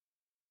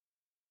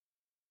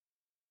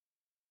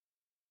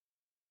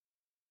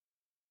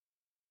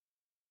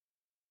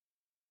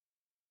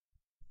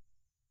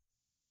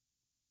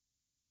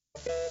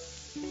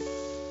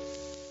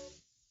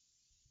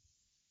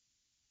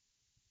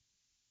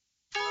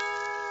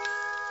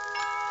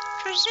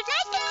'Twas the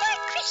night before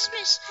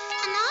Christmas,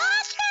 and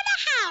all through the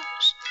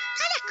house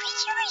not a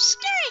creature was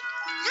stirring,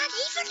 not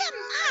even a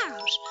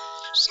mouse.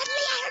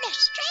 Suddenly I heard a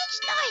strange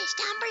noise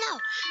down below,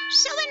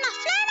 so in my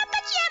flannel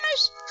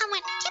pajamas I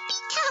went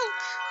tippy-toe.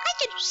 I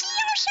could see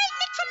old St.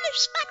 Nick from the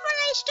spot where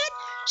I stood,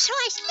 so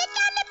I slid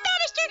down the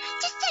banister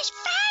just as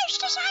fast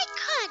as I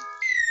could.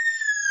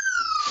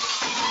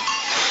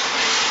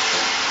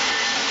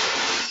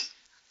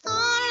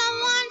 All I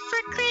want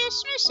for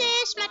Christmas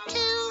is my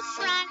two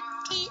front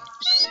teeth,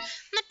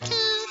 my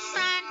two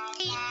front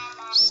teeth.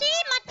 See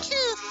my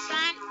two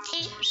front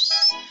teeth.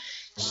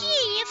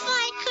 Gee, if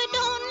I could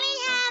only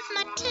have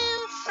my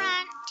two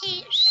front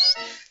teeth,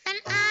 then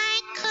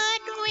I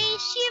could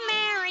wish you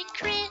Merry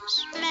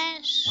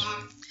Christmas.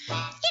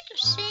 It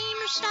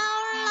seems so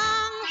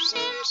long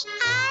since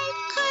I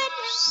could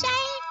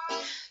say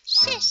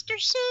Sister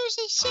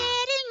Susie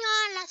sitting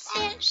on a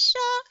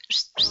thistle.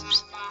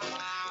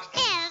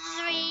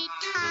 Every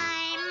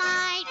time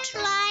I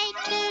try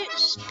to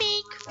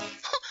speak,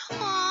 all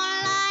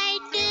I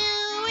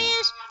do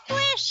is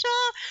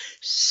whistle.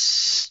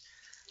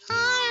 All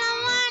I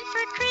want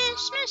for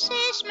Christmas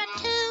is my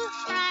two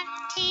front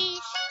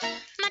teeth,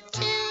 my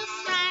two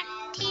front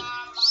teeth.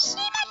 See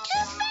my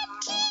two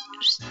front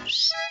teeth?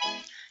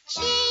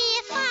 Gee,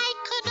 if I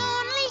could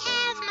only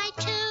have my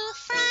two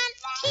front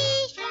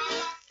teeth,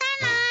 then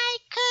I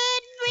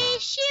could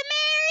wish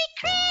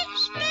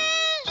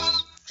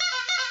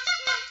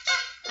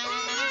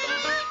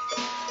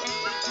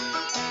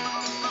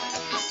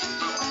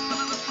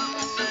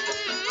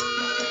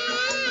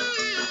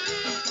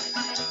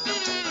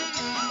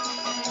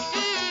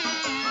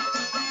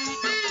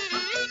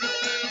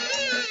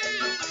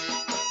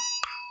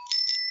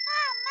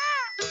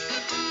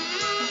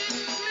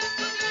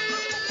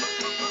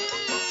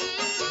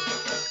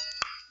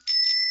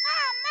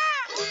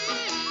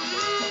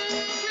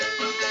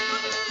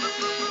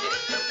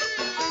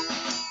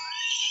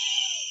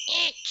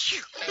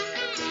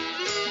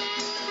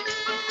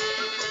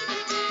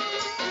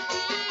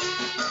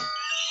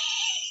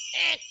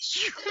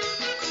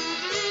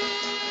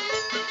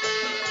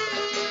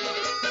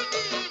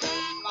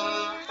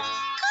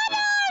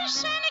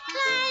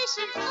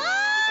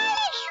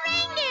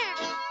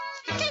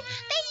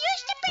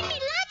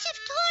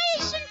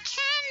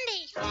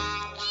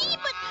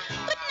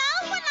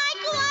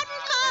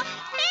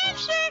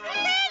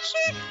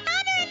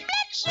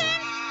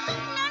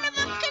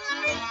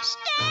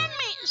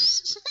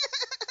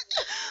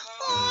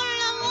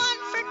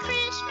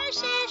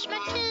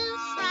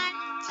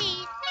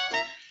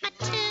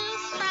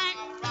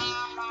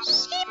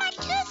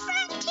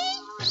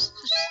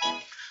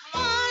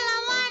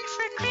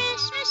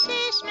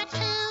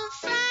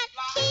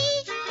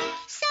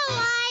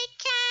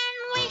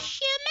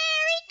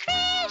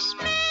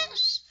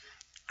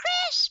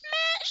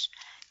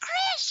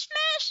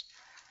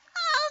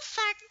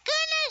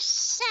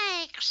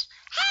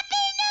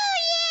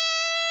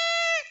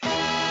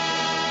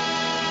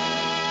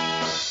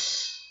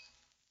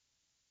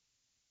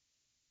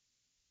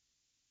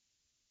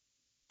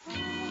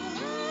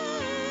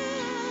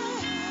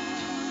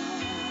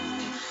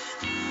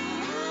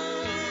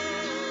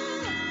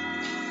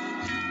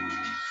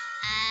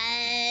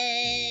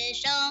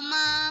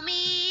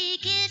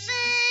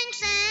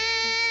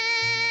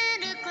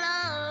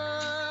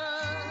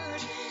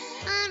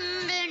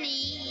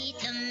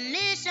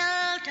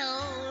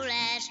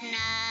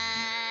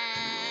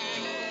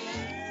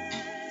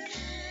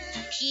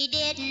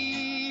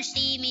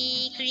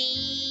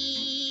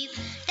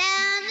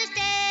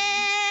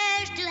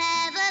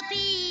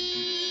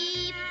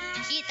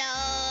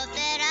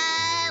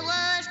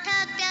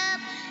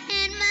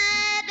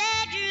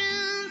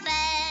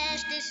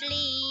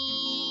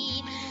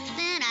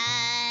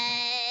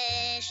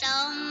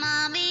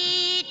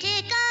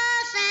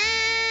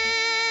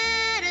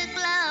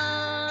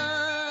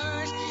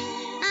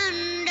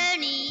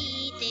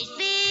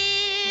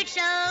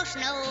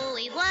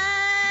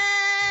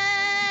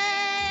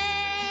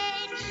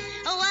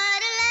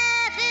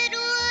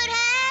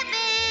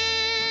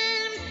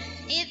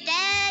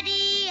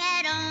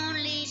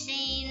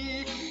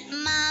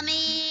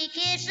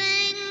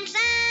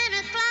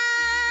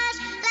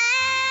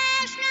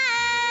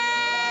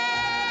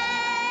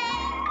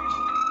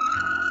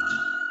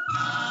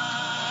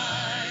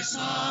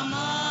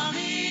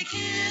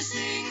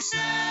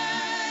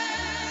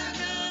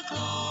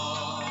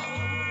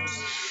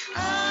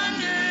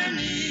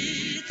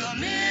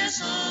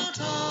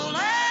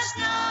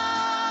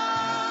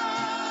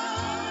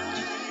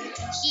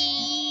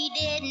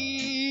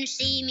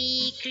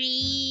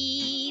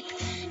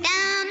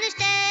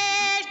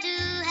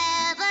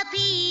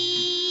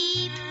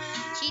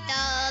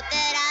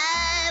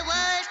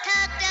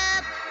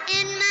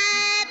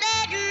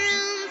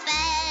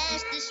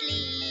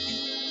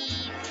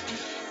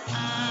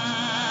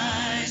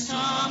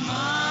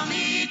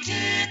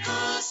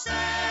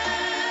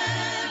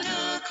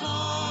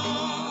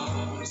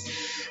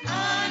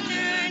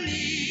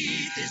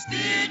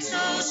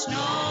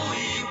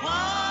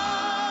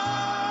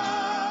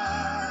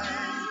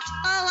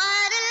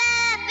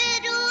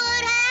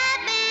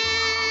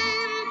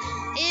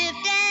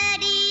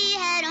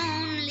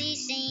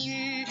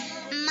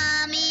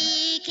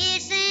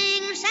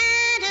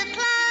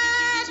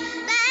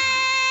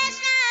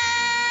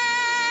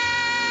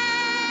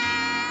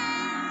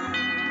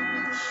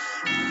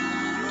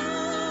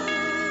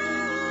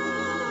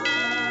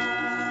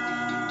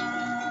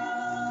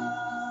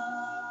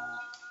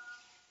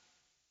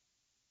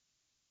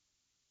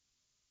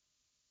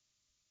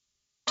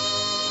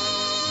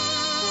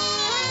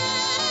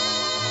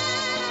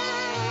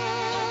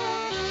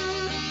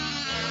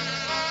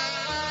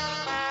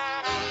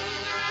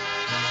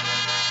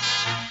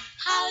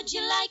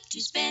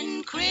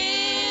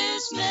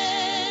Christmas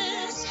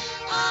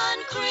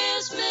on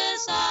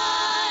Christmas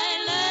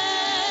Island?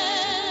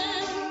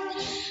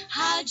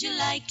 How'd you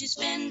like to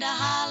spend a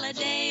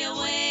holiday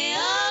away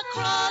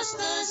across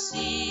the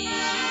sea?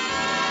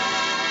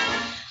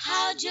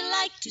 How'd you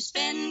like to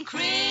spend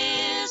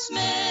Christmas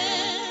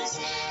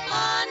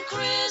on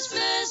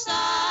Christmas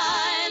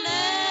Island?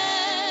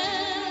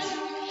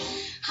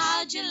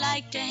 How'd you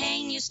like to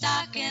hang your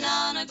stocking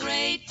on a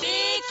great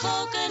big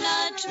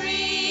coconut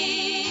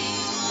tree?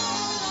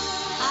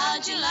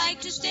 How'd you like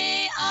to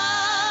stay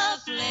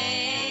up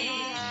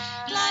late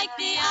like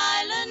the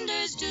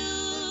islanders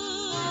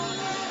do?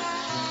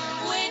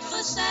 Wait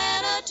for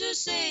Santa to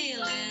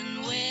sail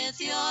in with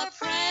your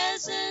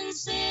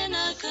presents in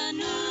a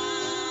canoe.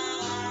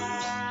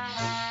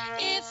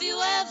 If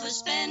you ever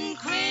spend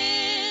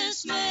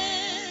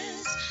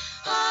Christmas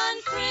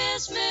on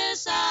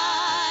Christmas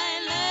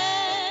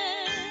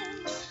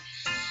Island,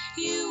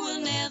 you will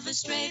never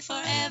stray,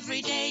 for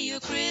every day your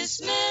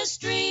Christmas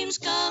dreams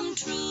come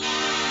true.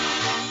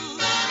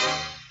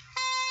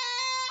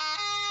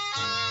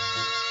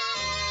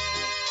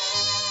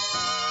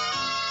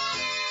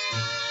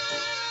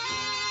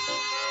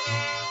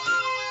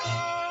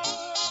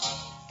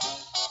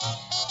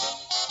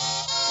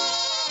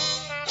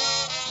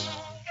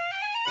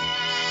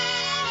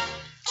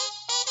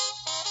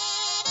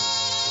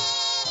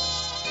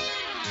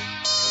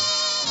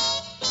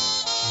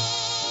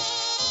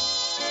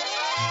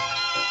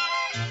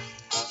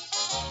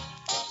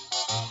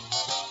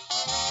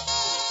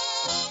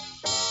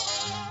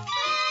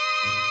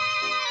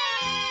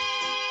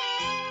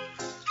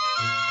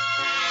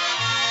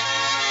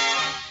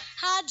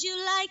 How'd you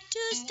like to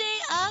stay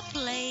up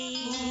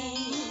late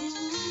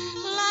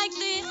like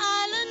the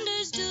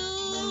islanders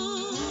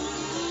do?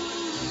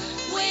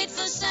 Wait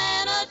for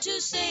Santa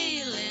to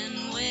sail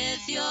in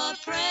with your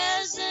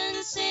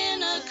presents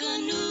in a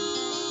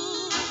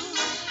canoe.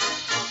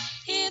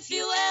 If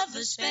you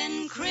ever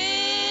spend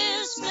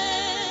Christmas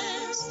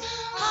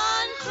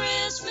on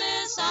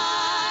Christmas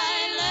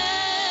Island,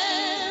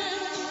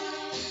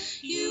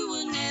 you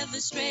will never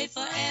stray,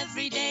 for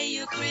every day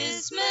your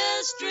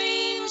Christmas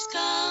dreams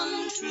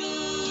come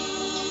true.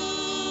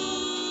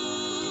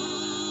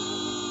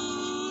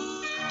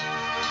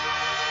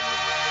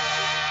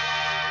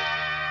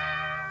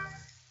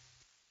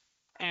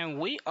 And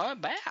we are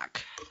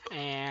back.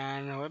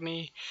 And let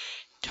me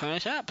turn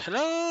this up.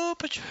 Hello,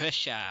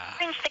 Patricia.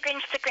 Grinch, the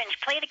Grinch, the Grinch.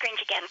 Play the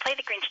Grinch again. Play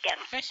the Grinch again.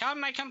 It's on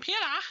my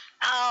computer.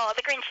 Oh,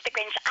 the Grinch, the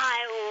Grinch.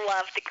 I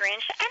love the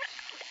Grinch. And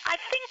I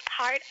think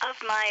part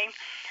of my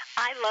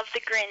I love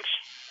the Grinch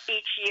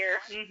each year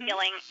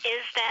feeling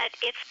is that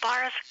it's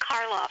Boris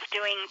Karloff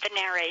doing the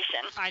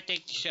narration. I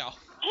think so.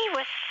 He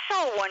was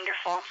so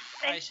wonderful.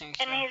 I think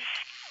so. And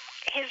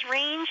his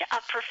range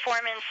of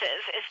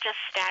performances is just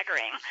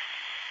staggering.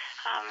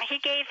 He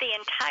gave the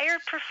entire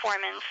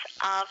performance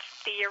of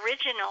the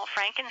original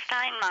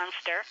Frankenstein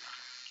monster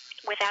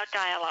without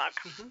dialogue.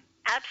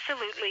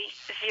 Absolutely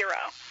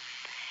zero.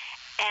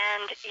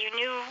 And you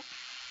knew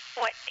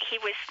what he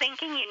was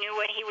thinking, you knew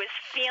what he was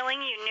feeling,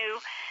 you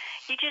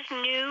just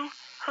knew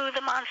who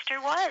the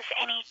monster was.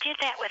 And he did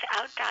that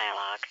without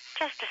dialogue.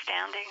 Just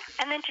astounding.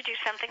 And then to do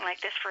something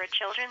like this for a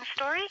children's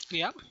story.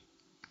 Yep.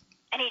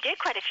 And he did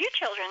quite a few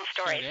children's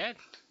stories. He did.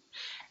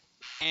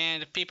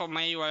 And people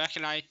may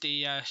recognize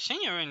the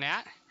singer in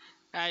that.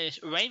 That is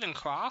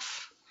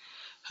Ravencroft,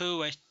 who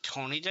was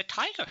Tony the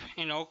Tiger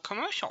in old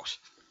commercials.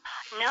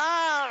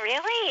 No,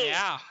 really?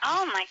 Yeah.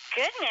 Oh, my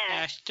goodness.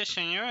 That's the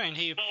singer, and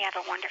he had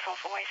a wonderful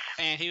voice.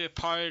 And he was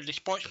part of the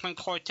Sportsman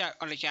Quartet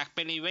on the Jack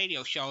Benny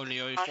radio show in the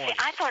early 40s. See,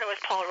 I thought it was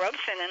Paul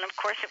Robeson, and of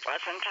course it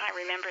wasn't. I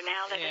remember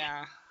now that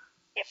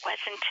it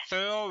wasn't.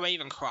 Thurl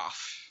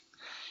Ravencroft,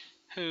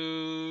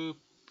 who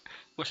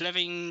was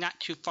living not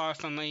too far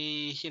from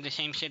me in the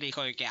same city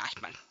called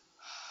Gassman.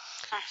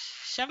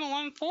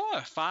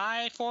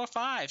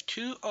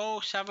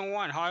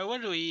 714-545-2071.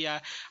 Harwood, we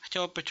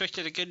told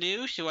Patricia the good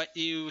news, what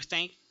you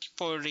think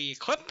for the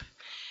clip.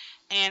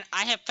 And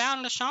I have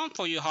found the song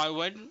for you,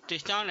 Harwood, the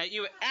song that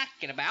you were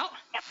asking about.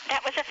 Yep,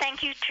 that was a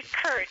thank you to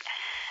Kurt.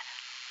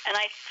 And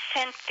I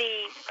sent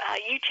the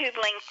YouTube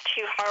link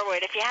to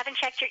Harwood. If you haven't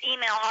checked your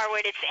email,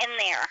 Harwood, it's in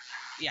there.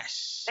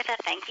 Yes. With a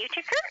thank you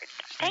to Kurt.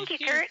 Thank you,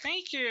 Kurt.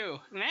 Thank you.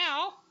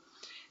 Now,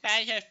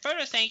 as a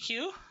further thank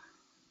you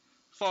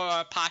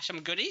for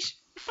possum goodies,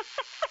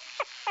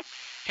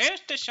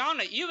 here's the song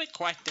that you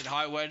requested,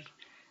 Harwood.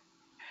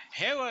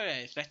 Here it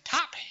is, the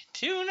top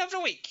tune of the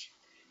week,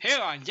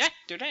 here on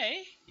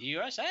Yesterday,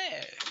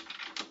 USA.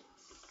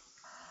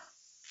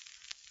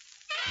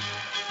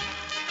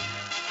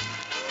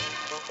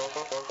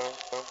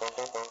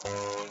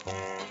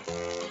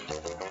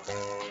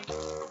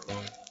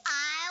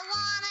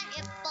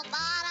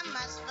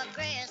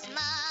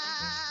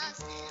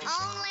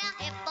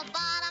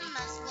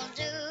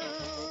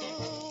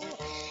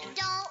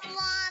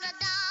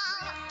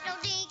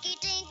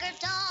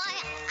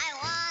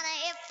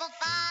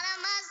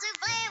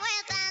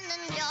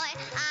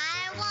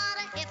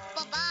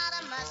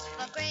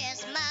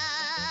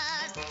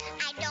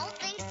 I don't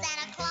think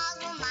Santa Claus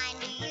will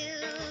mind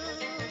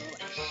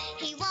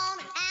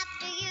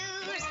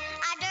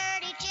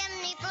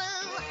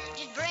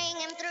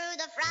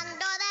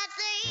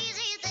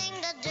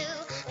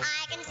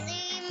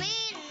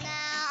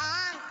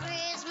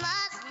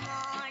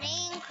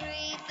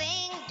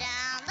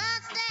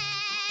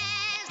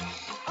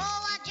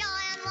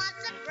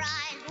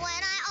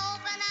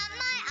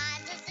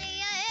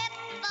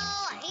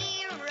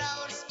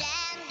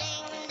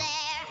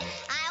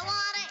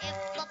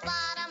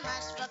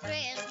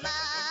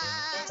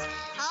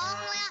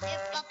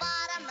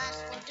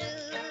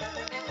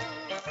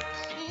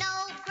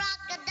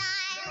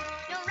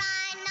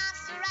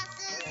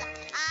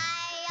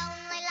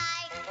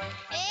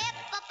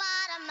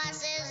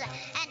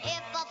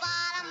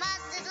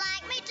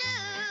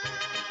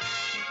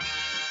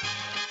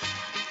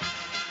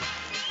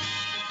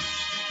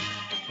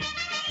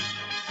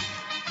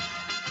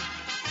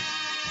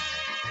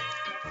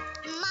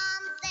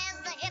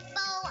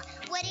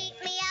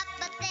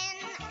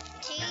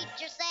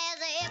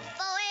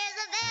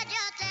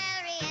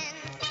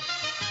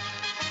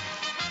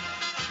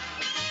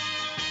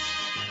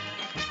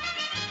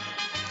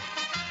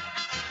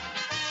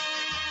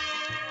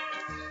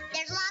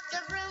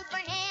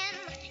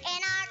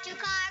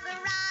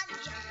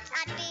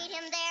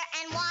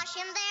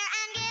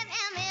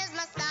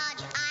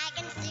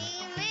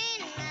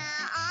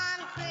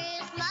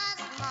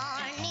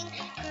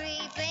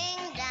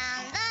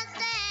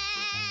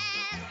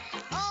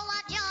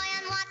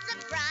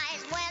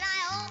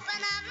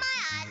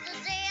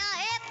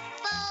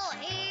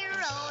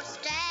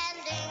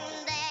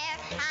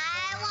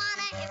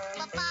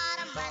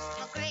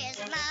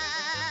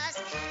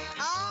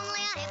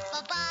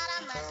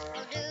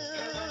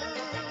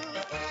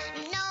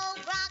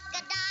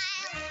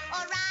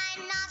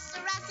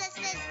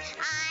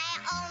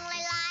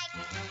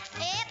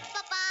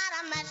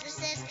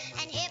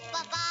hippopotamuses and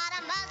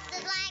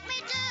hippopotamuses like me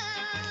too.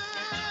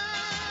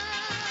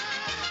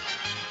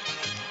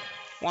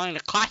 One of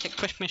the classic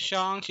Christmas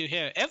songs you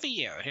hear every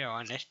year here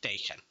on this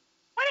station.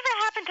 Whatever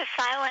happened to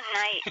Silent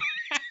Night?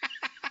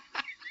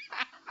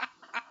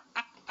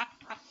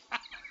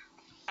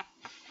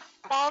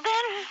 Walden?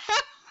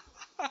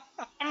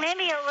 And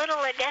maybe a little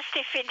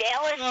Adeste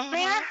Fidelis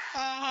there?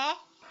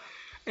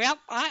 Yep,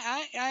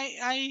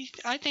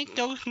 I think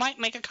those might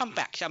make a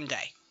comeback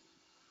someday.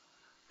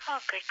 Oh,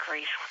 good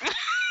grief.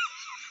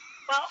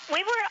 Well,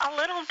 we were a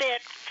little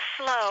bit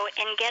slow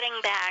in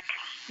getting back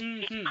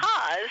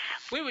because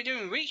we were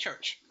doing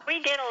research.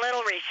 We did a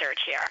little research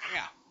here.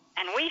 Yeah.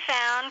 And we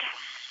found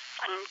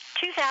a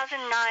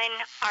 2009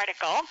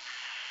 article,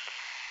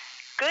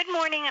 Good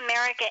Morning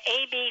America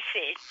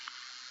ABC.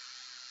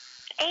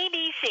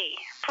 ABC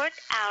put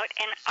out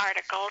an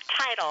article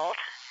titled,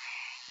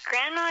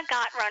 Grandma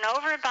Got Run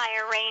Over by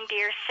a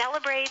Reindeer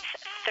Celebrates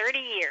 30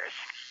 Years.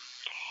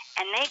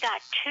 And they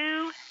got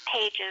 2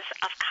 pages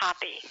of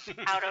copy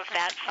out of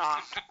that song.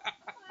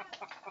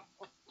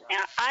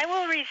 Now, I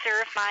will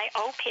reserve my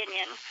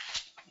opinion.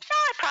 No,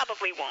 I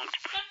probably won't.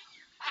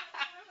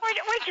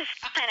 We're just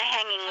kind of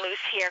hanging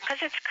loose here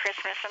because it's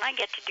Christmas and I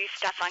get to do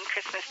stuff on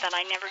Christmas that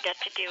I never get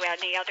to do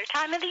any other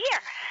time of the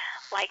year.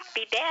 Like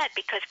be bad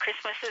because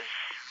Christmas is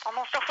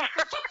almost over.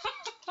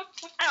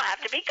 I don't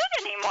have to be good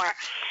anymore.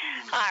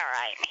 All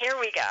right, here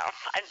we go.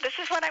 This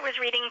is what I was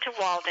reading to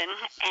Walden,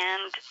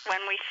 and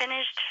when we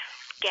finished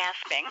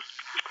gasping.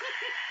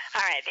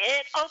 All right,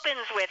 it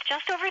opens with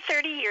just over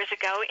 30 years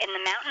ago in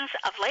the mountains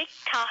of Lake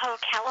Tahoe,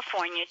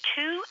 California,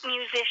 2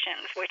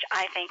 musicians, which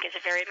I think is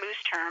a very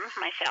loose term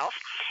myself,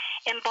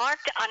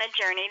 embarked on a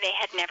journey they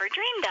had never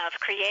dreamed of,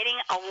 creating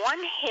a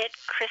one-hit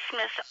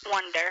Christmas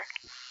wonder,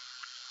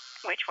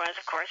 which was,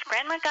 of course,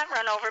 Grandma Got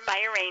Run Over by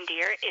a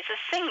Reindeer, is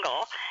a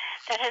single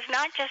that has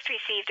not just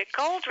received a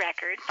gold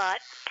record, but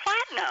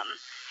platinum.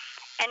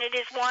 And it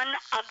is one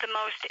of the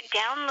most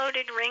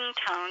downloaded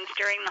ringtones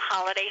during the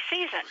holiday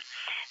season.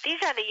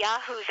 These are the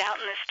yahoos out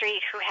in the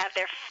street who have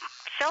their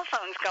cell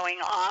phones going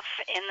off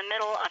in the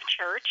middle of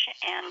church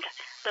and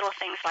little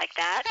things like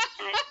that.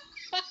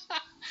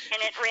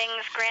 And it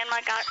rings,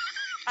 Grandma Got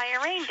by a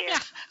Reindeer. Yeah,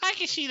 I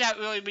can see that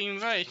really being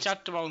very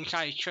acceptable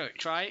inside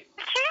church, right?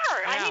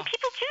 Sure. Yeah. I mean,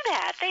 people do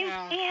that. They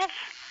have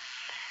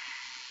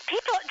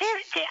people.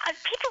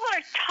 People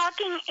are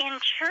talking in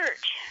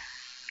church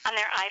on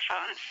their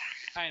iPhones.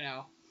 I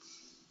know.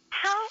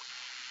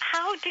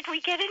 How did we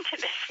get into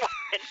this one?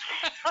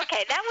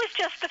 Okay, that was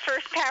just the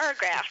first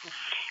paragraph.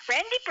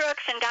 Randy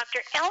Brooks and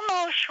Dr.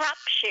 Elmo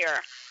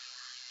Shropshire.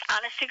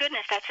 Honest to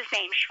goodness, that's his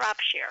name,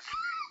 Shropshire.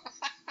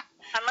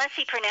 Unless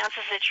he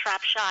pronounces it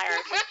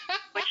Shropshire,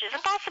 which is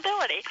a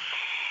possibility.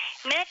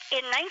 Met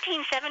in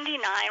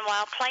 1979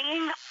 while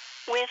playing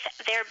with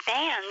their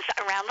bands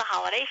around the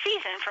holiday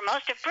season. For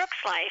most of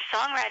Brooks' life,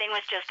 songwriting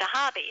was just a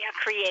hobby, a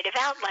creative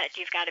outlet.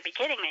 You've got to be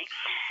kidding me.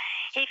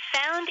 He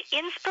found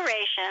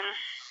inspiration.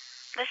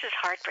 This is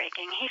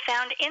heartbreaking. He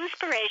found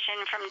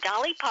inspiration from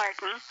Dolly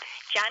Parton,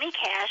 Johnny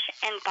Cash,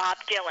 and Bob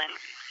Dylan.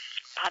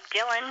 Bob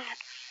Dylan,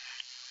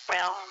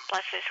 well,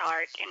 bless his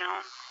heart, you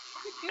know.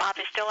 Bob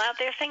is still out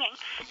there singing,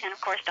 and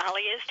of course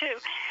Dolly is too.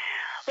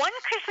 One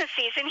Christmas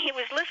season, he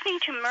was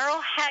listening to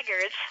Merle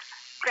Haggard's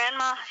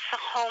Grandma's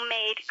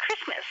Homemade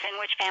Christmas, in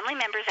which family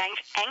members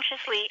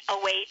anxiously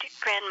await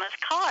Grandma's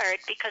card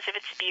because of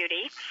its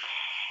beauty.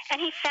 And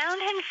he found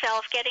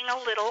himself getting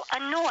a little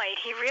annoyed.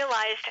 He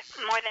realized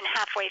more than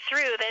halfway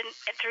through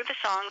the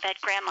song that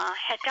Grandma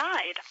had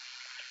died.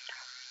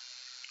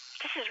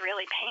 This is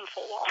really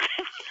painful,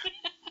 Walden.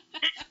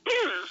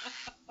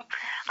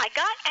 I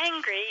got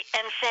angry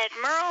and said,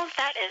 Merle,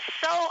 that is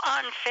so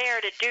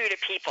unfair to do to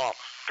people,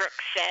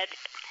 Brooks said.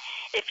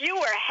 If you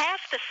were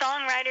half the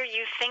songwriter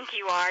you think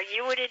you are,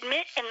 you would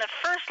admit in the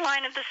first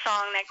line of the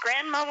song that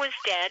Grandma was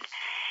dead,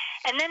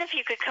 and then if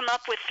you could come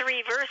up with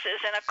 3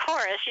 verses and a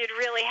chorus, you'd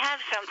really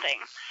have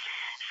something.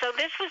 So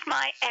this was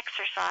my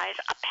exercise,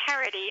 a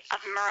parody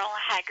of Merle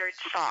Haggard's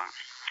song.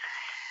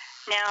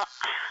 Now,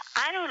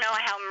 I don't know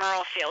how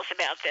Merle feels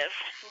about this,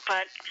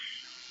 but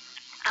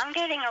I'm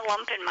getting a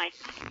lump in my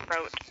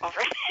throat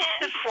over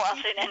this,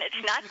 Walden, and it's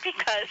not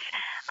because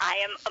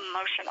I am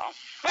emotional.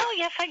 Well,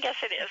 yes, I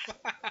guess it is.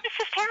 This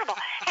is terrible.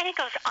 And it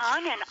goes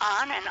on and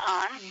on and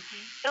on.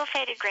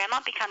 Ill-fated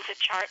Grandma becomes a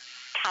chart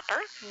topper.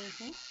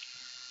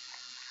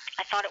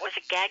 I thought it was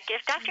a gag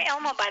gift. Dr.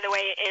 Elmo, by the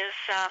way, is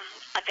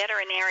a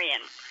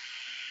veterinarian,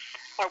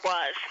 or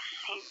was.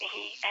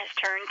 He has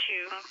turned to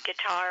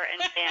guitar and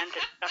band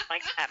and stuff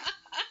like that.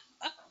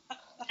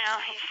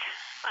 Now he's,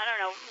 I don't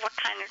know what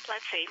kind of,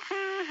 let's see.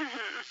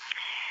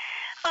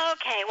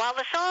 Okay, while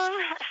the song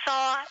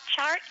saw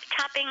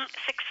chart-topping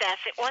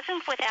success, it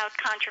wasn't without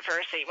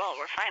controversy. Well,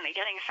 we're finally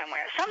getting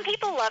somewhere. Some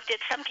people loved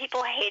it, some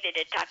people hated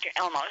it, Dr.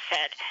 Elmo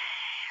said.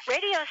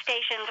 Radio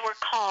stations were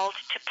called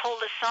to pull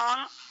the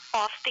song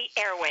off the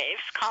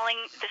airwaves, calling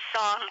the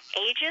song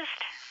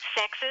ageist,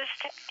 sexist,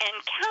 and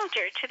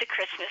counter to the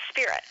Christmas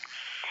spirit.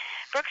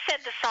 Brooks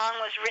said the song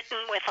was written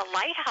with a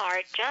light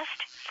heart just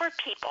for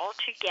people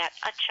to get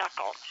a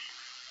chuckle.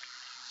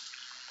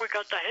 We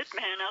got the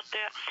hitman out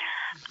there.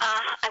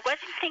 I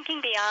wasn't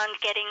thinking beyond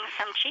getting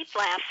some cheap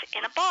laughs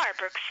in a bar,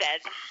 Brooks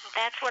said.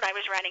 That's what I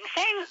was writing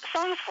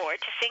songs for,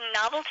 to sing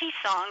novelty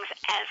songs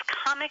as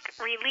comic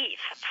relief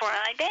for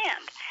my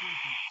band.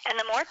 And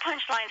the more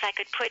punchlines I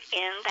could put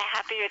in, the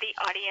happier the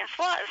audience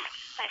was.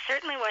 I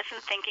certainly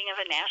wasn't thinking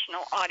of a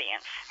national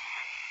audience.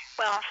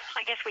 Well,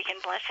 I guess we can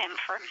bless him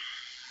for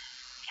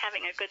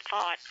having a good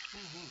thought.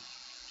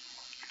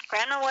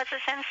 Grandma was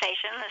a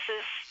sensation. This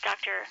is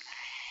Dr.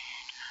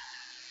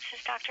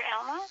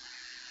 Elmo?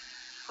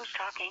 Who's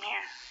talking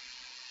here?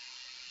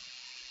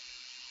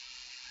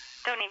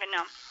 Don't even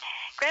know.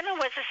 Grandma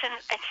was a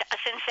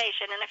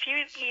sensation, and a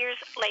few years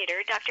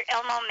later, Dr.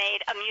 Elmo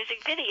made a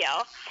music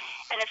video,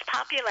 and its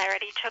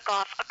popularity took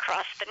off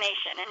across the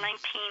nation. In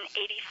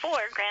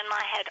 1984,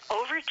 Grandma had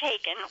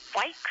overtaken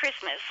White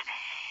Christmas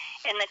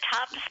in the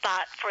top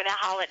spot for the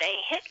holiday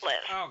hit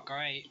list. Oh,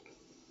 great.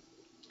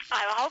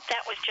 I hope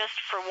that was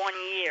just for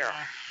 1 year.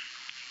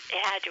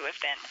 It had to have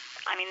been.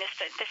 I mean,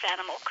 this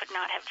animal could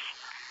not have.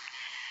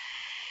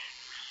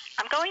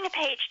 I'm going to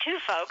page 2,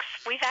 folks.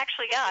 We've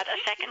actually got a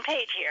second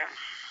page here.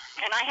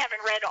 And I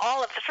haven't read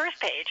all of the first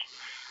page.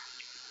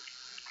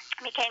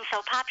 It became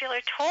so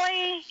popular,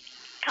 toy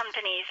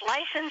companies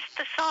licensed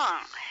the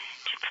song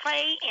to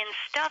play in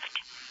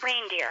stuffed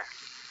reindeer.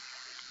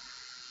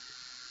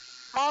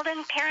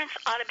 Walden, parents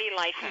ought to be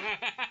licensed.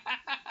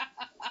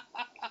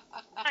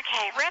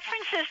 Okay,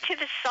 references to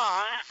the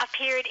song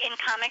appeared in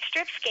comic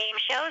strips, game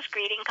shows,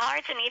 greeting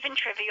cards, and even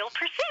Trivial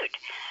Pursuit.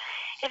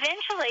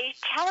 Eventually,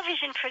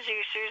 television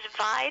producers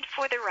vied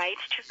for the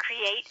rights to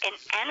create an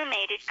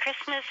animated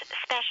Christmas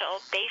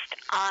special based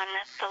on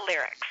the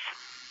lyrics.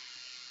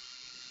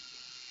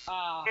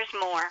 There's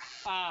more.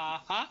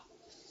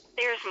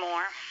 There's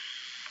more.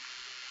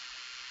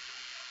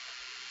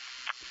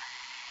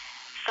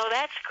 So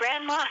that's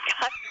Grandma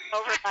got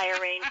over by a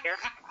reindeer.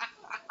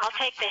 I'll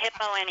take the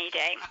hippo any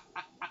day.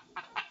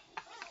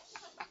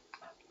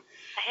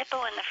 A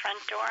hippo in the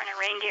front door and a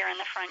reindeer in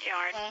the front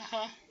yard.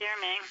 Dear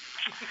me.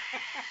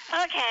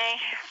 Okay,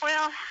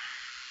 well,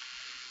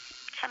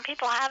 some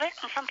people have it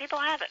and some people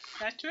have it.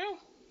 That's true.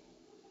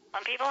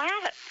 Some people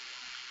have it.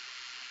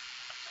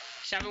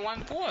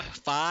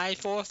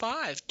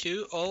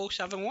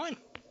 714-545-2071.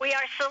 We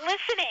are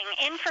soliciting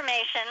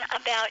information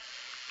about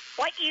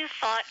what you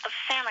thought of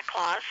Santa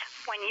Claus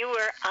when you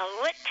were a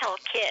little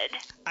kid.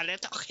 A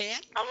little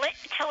kid? A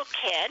little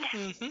kid.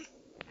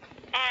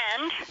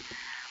 And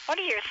what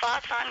are your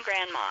thoughts on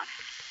Grandma?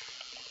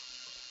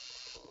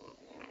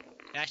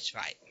 That's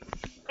right.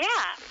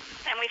 Yeah,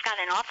 and we've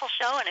got an awful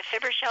show and a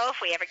fibber show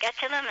if we ever get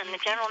to them, and the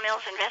General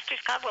Mills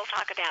Investors Club we'll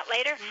talk about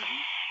later.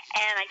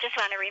 And I just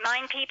want to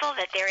remind people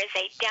that there is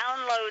a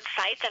download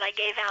site that I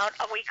gave out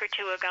a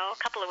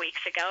couple of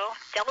weeks ago,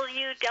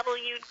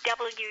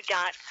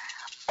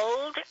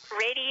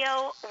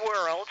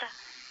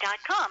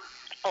 www.oldradioworld.com.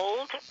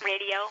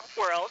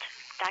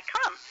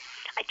 oldradioworld.com.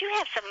 I do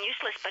have some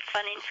useless but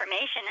fun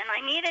information, and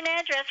I need an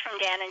address from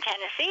Dan in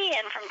Tennessee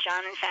and from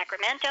John in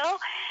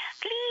Sacramento.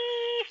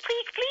 Please,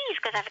 please, please,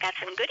 because I've got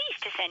some goodies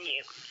to send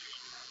you.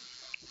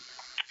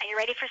 Are you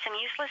ready for some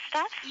useless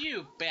stuff?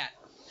 You bet.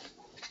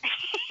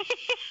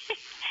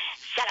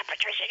 Shut up,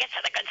 Patricia. Get to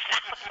the good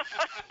stuff.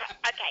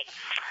 Okay.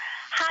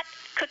 Hot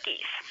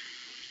cookies.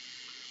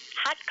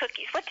 Hot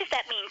cookies. What does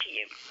that mean to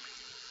you?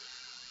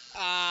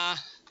 I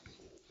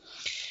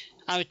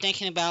was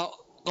thinking about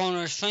going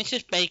to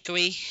French's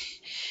Bakery,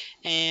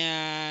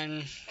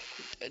 and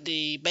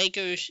the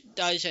baker's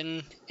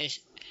dozen is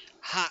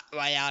hot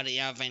right out of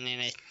the oven,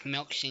 and it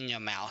melts in your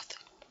mouth.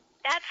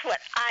 That's what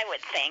I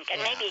would think.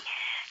 And maybe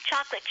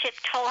chocolate chip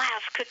Toll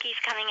House cookies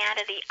coming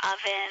out of the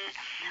oven,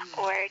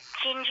 or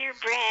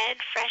gingerbread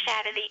fresh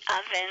out of the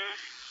oven.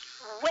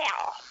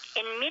 Well,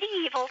 in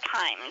medieval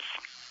times,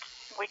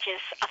 which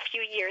is a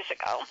few years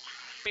ago.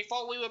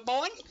 Before we were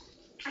born?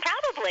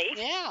 Probably.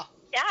 Yeah.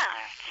 Yeah,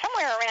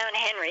 somewhere around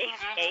Henry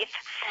VIII.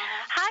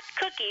 Hot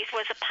cookies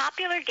was a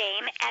popular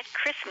game at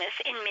Christmas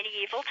in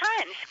medieval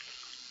times.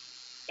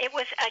 It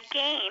was a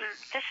game.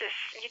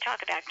 You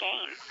talk about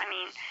game. I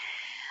mean,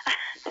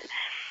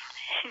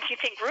 you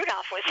think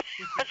Rudolph was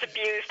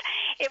abused.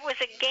 It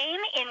was a game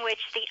in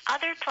which the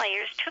other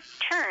players took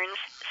turns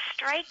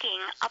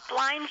striking a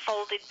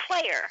blindfolded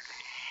player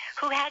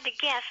who had to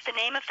guess the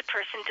name of the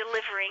person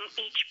delivering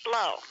each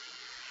blow.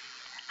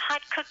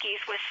 Hot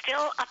cookies was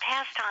still a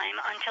pastime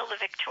until the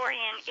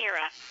Victorian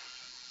era.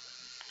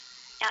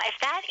 Now, if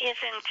that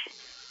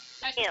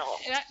isn't ill...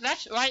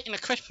 That's right in the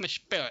Christmas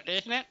spirit,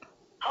 isn't it?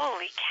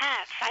 Holy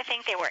cats, I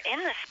think they were in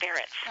the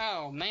spirits.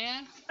 Oh,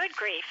 man. Good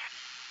grief.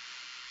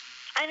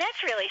 And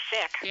that's really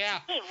sick.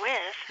 Yeah. Hey,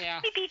 whiz.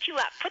 Yeah. We beat you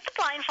up. Put the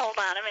blindfold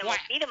on him and we'll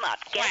beat him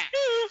up. Guess Whack.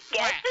 who?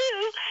 Guess Whack.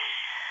 who?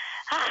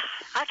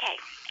 Okay.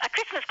 A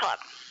Christmas club.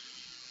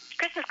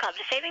 Christmas club,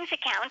 a savings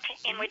account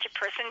in which a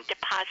person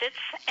deposits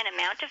an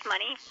amount of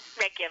money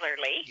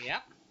regularly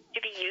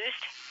to be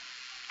used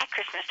at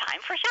Christmas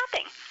time for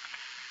shopping.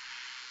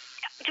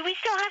 Do we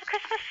still have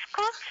Christmas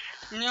clubs?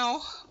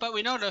 No, but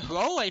we know the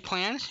rollaway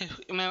plans.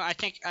 I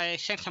think I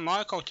sent some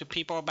article to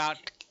people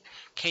about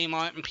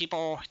Kmart and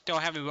people still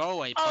have a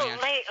layaway Oh, plan.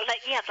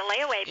 yeah, the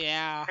layaway.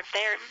 Yeah.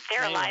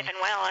 They're alive and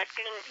well. It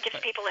gives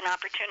people an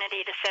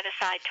opportunity to set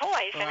aside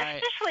toys, and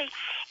Right. especially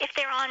if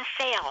they're on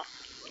sale.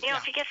 You know, Yeah.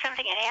 if you get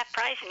something at half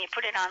price and you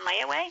put it on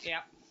layaway.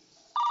 Yeah.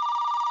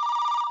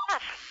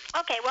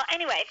 Okay, well,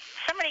 anyway,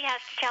 somebody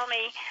has to tell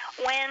me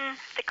when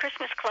the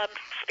Christmas Club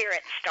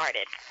spirit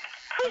started.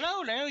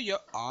 Hello there, you're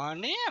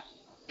on there.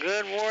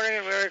 Good morning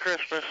and Merry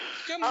Christmas.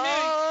 Good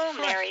Oh,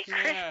 Merry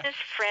Christmas. Christmas,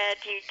 Fred.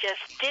 You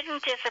just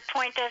didn't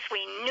disappoint us.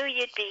 We knew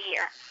you'd be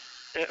here.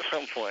 At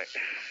some point.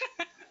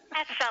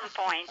 At some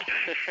point.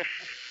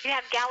 You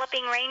have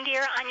galloping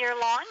reindeer on your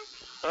lawn?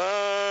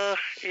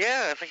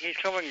 Yeah, I think he's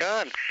come and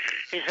gone.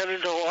 He's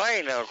headed to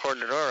Hawaii now,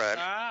 according to NORAD.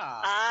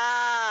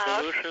 Ah.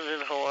 Solutions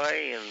in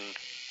Hawaii, and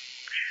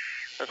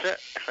that's it,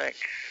 I think.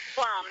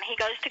 Guam. He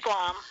goes to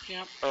Guam.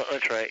 Yep. Oh,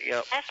 that's right,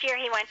 yep. Last year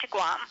he went to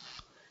Guam.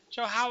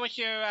 So how was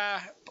your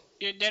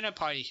dinner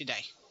party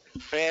today?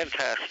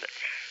 Fantastic.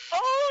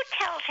 Oh,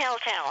 tell.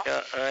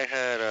 Yeah,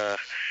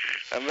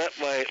 I met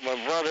my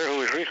brother, who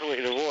was recently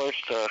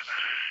divorced,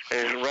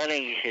 is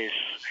renting his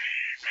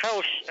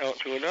house out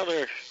to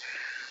another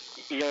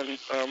young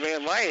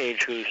man my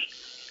age who's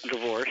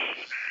divorced.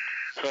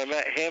 So I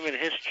met him and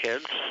his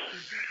kids,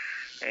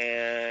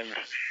 and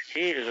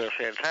he is a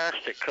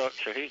fantastic cook.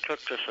 So he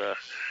cooked us a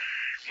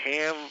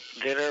ham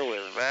dinner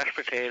with mashed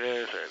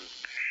potatoes and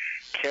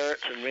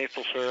carrots and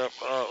maple syrup.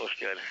 Oh, it was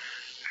good.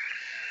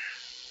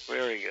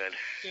 Very good.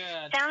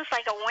 Good. Sounds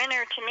like a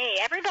winner to me.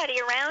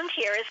 Everybody around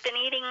here has been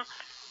eating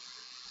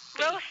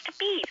roast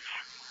beef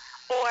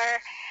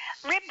or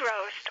rib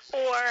roast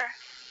or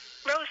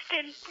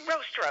roasted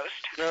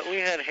roast. No, we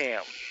had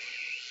ham.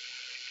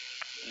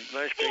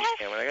 Nice big Yes.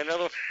 ham. And I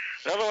got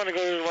another one to go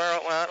to tomorrow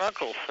at my aunt and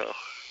uncle's, so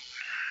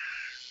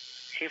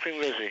keep him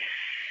busy.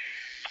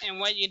 And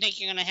what do you think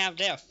you're going to have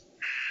there?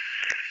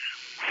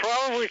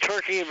 Probably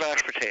turkey and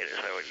mashed potatoes,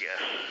 I would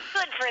guess.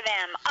 Good for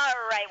them.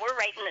 All right, we're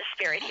right in the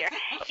spirit here.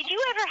 Did you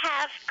ever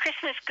have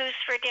Christmas goose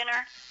for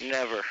dinner?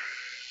 Never.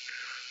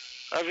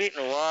 I've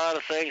eaten a lot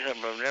of things, but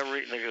I've never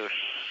eaten a goose.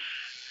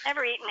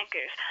 Never eaten a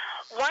goose.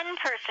 One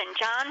person,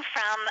 John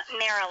from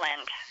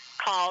Maryland,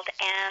 called,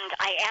 and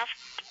I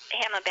asked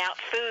him about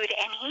food,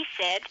 and he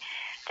said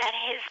that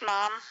his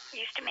mom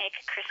used to make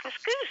a Christmas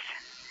goose.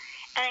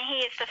 And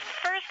he is the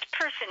first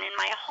person in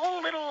my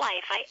whole little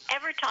life I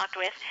ever talked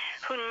with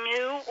who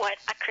knew what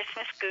a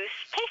Christmas goose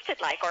tasted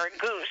like, or a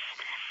goose.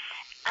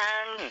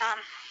 And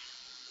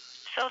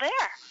so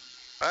there.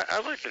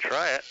 I'd like to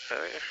try it.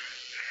 I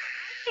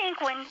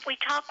think when we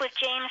talk with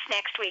James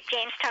next week,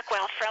 James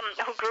Tuckwell,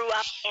 who grew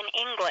up in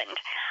England,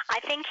 I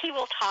think he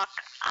will talk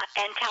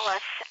and tell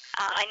us,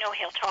 I know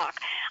he'll talk,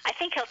 I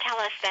think he'll tell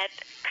us that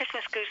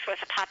Christmas goose was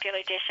a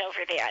popular dish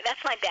over there.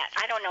 That's my bet.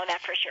 I don't know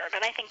that for sure,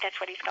 but I think that's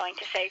what he's going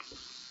to say.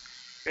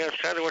 Yeah,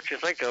 it's kind of what you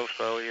think of,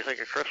 so you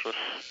think of Christmas,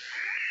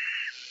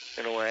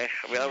 in a way.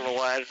 I mean, I don't know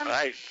why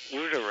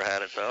we've never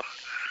had it, though.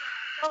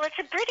 Well, it's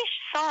a British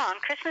song.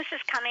 Christmas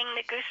is coming,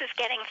 the goose is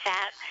getting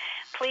fat.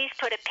 Please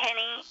put a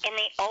penny in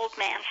the old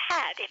man's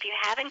hat. If you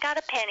haven't got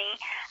a penny,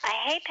 a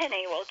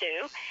halfpenny will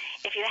do.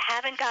 If you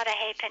haven't got a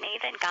halfpenny,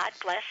 then God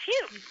bless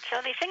you.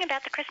 So they sing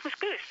about the Christmas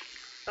goose.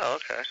 Oh,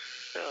 okay.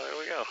 Yeah, there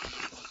we go.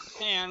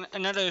 And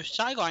another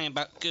sideline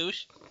about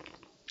goose.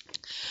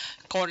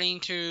 According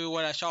to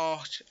what I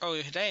saw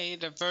earlier today,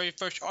 the very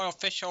first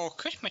artificial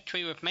Christmas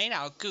tree was made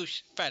out of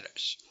goose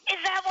feathers.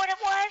 Is that what it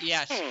was?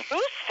 Yes,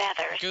 Goose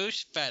feathers.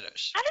 goose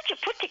feathers. How did you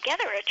put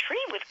together a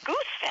tree with goose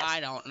feathers? I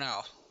don't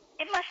know.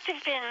 It must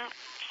have been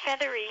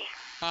feathery.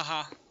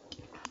 Uh-huh.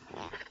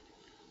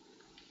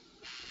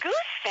 Goose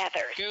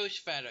feathers? Goose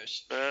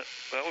feathers. That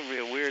would be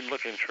a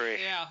weird-looking tree.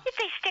 Yeah. What did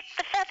they stick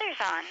the feathers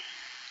on?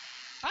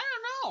 I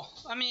don't know.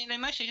 I mean, they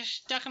must have just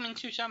stuck them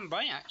into some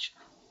branch.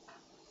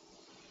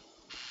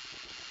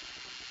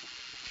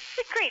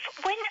 Good grief.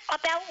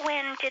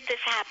 When did this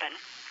happen?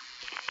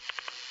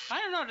 I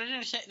don't know. They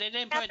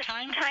didn't put a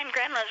time. Time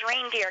Grandma's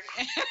reindeer.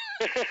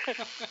 Let's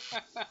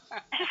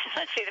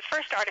see, the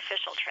first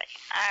artificial tree.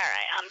 All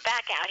right, I'm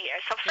back out here.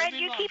 So, Fred,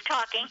 you keep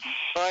talking.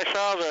 Well, I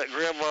saw the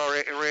Grandma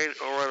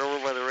run over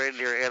by the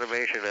reindeer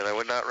animation, and I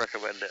would not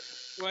recommend it.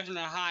 Wasn't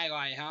a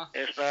highlight, huh?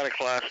 It's not a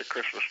classic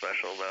Christmas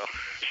special, though.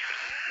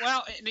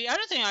 Well, the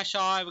other thing I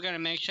saw I was going to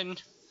mention,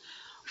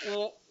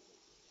 well,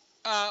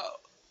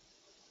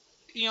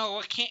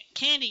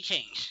 candy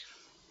canes.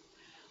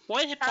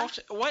 What is it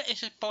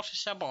supposed to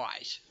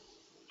symbolize?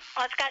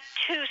 Well, it's got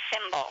two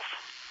symbols.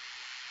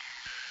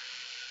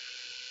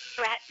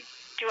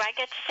 Do I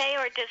get to say,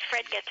 or does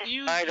Fred get to say?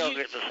 I don't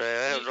get to say.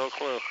 I have no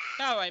clue.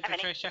 All right,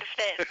 Patricia.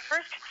 The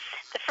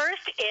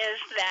first is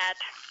that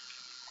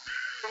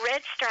the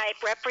red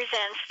stripe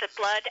represents the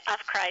blood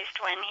of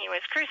Christ when he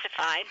was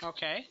crucified.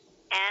 Okay.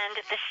 And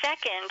the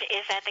second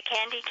is that the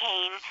candy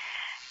cane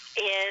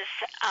is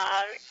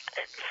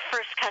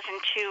first cousin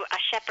to a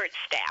shepherd's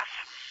staff.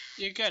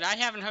 You're good. I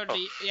haven't heard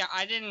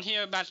I didn't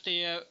hear about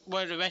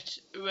what the red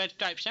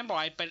stripe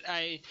symbolized, but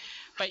when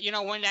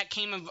that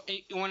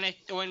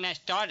when that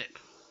started.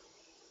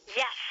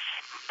 Yes,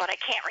 but I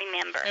can't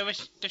remember. It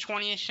was the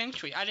 20th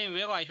century. I didn't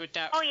realize what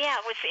that. Oh yeah,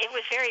 it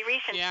was very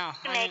recent. Yeah.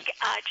 To make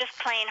just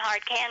plain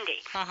hard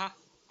candy. Uh-huh.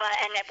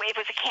 And it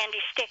was a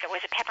candy stick. It was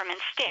a peppermint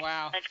stick.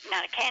 Wow.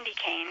 Not a candy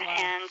cane. Wow.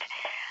 And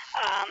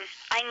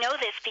I know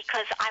this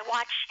because I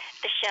watch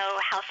the show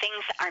How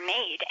Things Are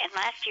Made, and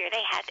last year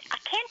they had a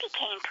candy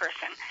cane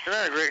person. Isn't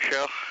that a great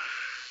show?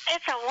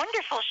 It's a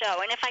wonderful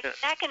show, and if I go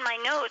back in my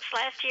notes,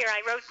 last year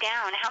I wrote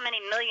down how many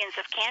millions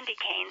of candy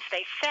canes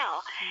they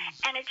sell,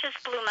 and it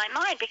just blew my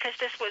mind because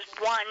this was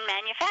one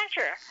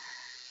manufacturer.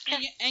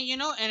 And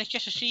you know, and it's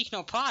just a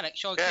seasonal product,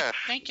 so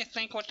think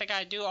what they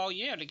got to do all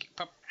year to get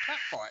prep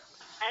for it.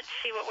 Let's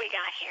see what we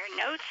got here.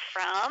 Notes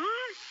from...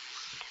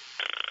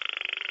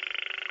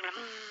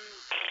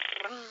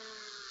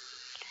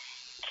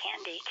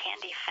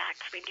 Candy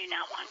facts. We do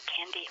not want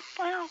candy.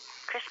 Well,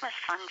 Christmas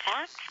fun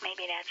facts.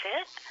 Maybe that's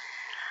it.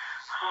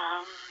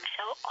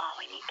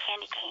 We need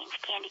candy canes.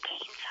 Candy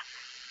canes.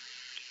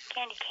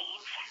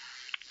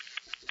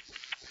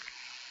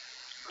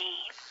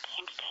 Name,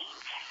 candy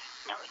canes.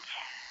 Notes.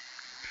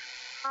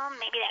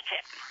 Maybe that's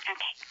it.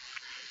 Okay.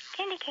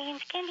 Candy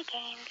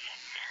canes.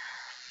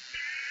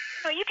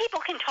 Oh, you people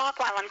can talk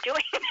while I'm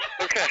doing it.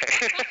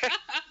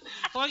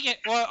 Okay.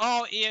 We're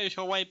all ears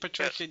away,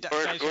 Patricia.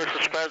 We're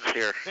suspense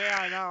here. Yeah,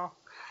 I know.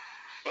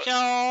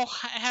 So,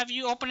 have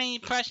you opened any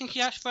presents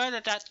yet, Fred,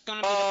 or that's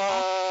going to be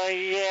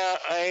yeah,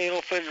 I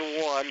opened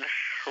one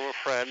from a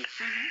friend.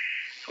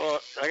 Mm-hmm.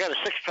 Well, I got a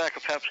 6-pack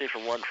of Pepsi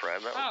from one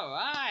friend. All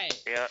right.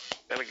 Yeah,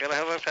 gonna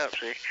have my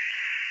Pepsi.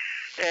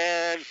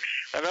 And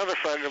another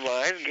friend of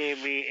mine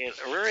gave me a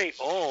very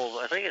old,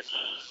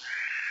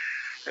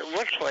 it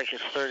looks like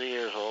it's 30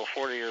 years old,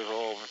 40 years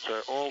old. It's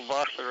an old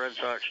Boston Red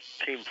Sox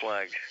team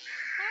flag.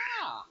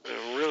 Ah.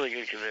 In really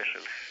good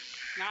condition.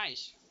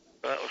 Nice.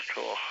 That was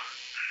cool.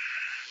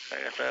 I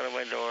got that on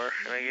my door,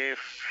 and I gave...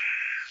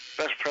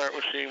 Best part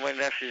was seeing my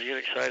nephews get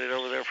excited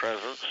over their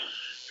presents.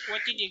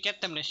 What did you get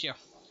them this year?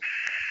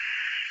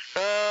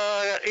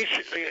 I got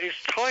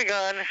each toy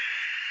gun.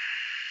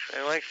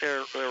 I like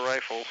their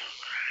rifles.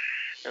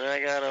 And then I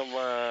got them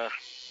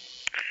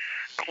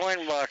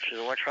coin boxes,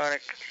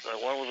 electronic.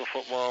 One was a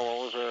football,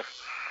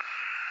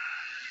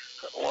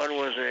 one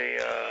was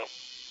a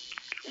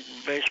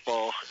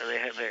baseball, and they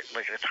had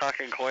like a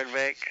talking coin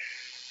bank.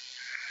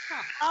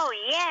 Huh. Oh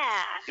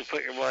yeah. You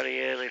put your money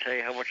in, they tell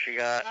you how much you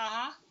got.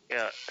 Uh-huh.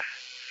 Yeah.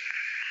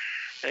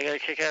 I got a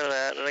kick out of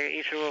that. And I got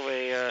each of them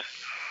a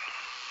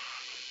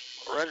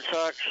Red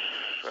Sox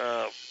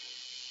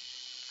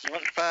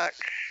lunch pack,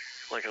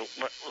 like a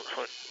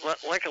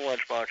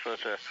lunchbox, but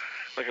it's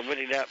like a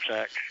mini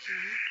knapsack,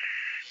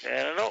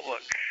 and a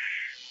notebook.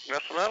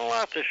 That's not a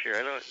lot this year.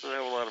 I don't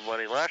have a lot of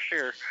money. Last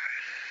year,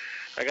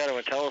 I got them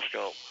a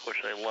telescope,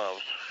 which they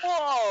loved.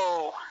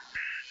 Whoa.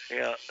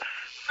 Yeah.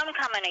 I'm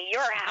coming to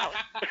your house.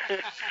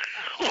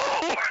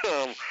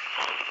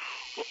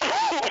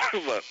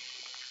 But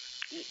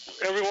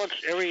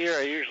every year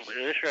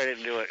this year I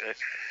didn't do it.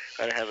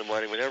 I didn't have the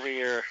money, but every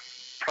year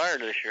prior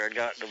to this year I'd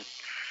gotten them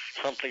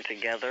something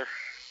together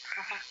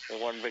in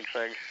one big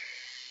thing.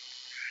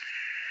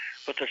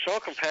 But they're so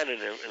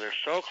competitive and they're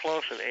so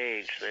close in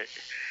age that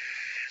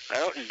I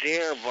don't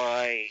dare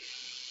buy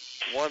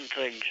one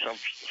thing,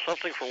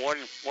 something for one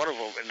of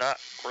them and not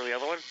for the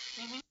other one.